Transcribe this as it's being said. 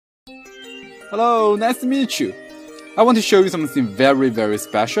Hello, nice to meet you. I want to show you something very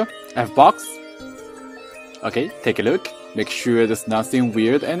special. I have a box. Okay, take a look. Make sure there's nothing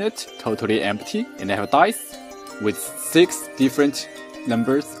weird in it. Totally empty. And I have a dice with 6 different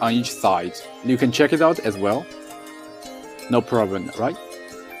numbers on each side. You can check it out as well. No problem, right?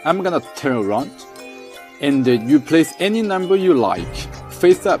 I'm gonna turn around. And you place any number you like,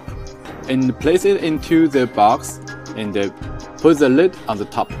 face up, and place it into the box and put the lid on the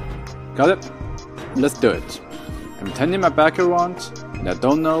top. Got it? Let's do it. I'm turning my back around and I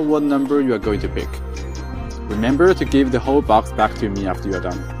don't know what number you are going to pick. Remember to give the whole box back to me after you are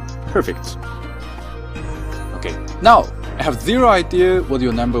done. Perfect. Okay, now I have zero idea what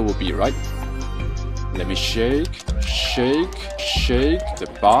your number will be, right? Let me shake the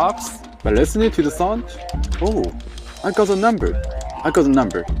box. By listening to the sound, oh, I got a number. I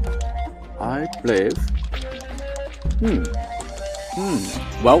believe.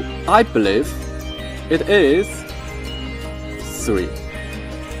 Well, I believe it is 3.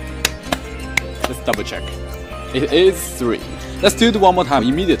 Let's double check. It is 3. Let's do it one more time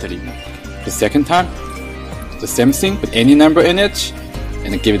immediately. The second time, the same thing, put any number in it,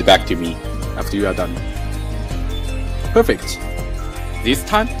 and give it back to me after you are done. Perfect. This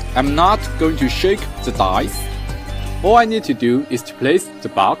time, I'm not going to shake the dice. All I need to do is to place the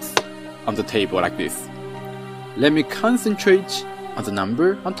box on the table like this. Let me concentrate on the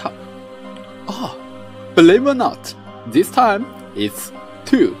number on top. Oh, believe it or not, this time it's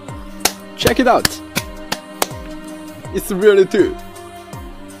 2. Check it out. It's really 2.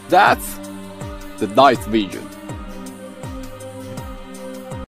 That's the dice vision.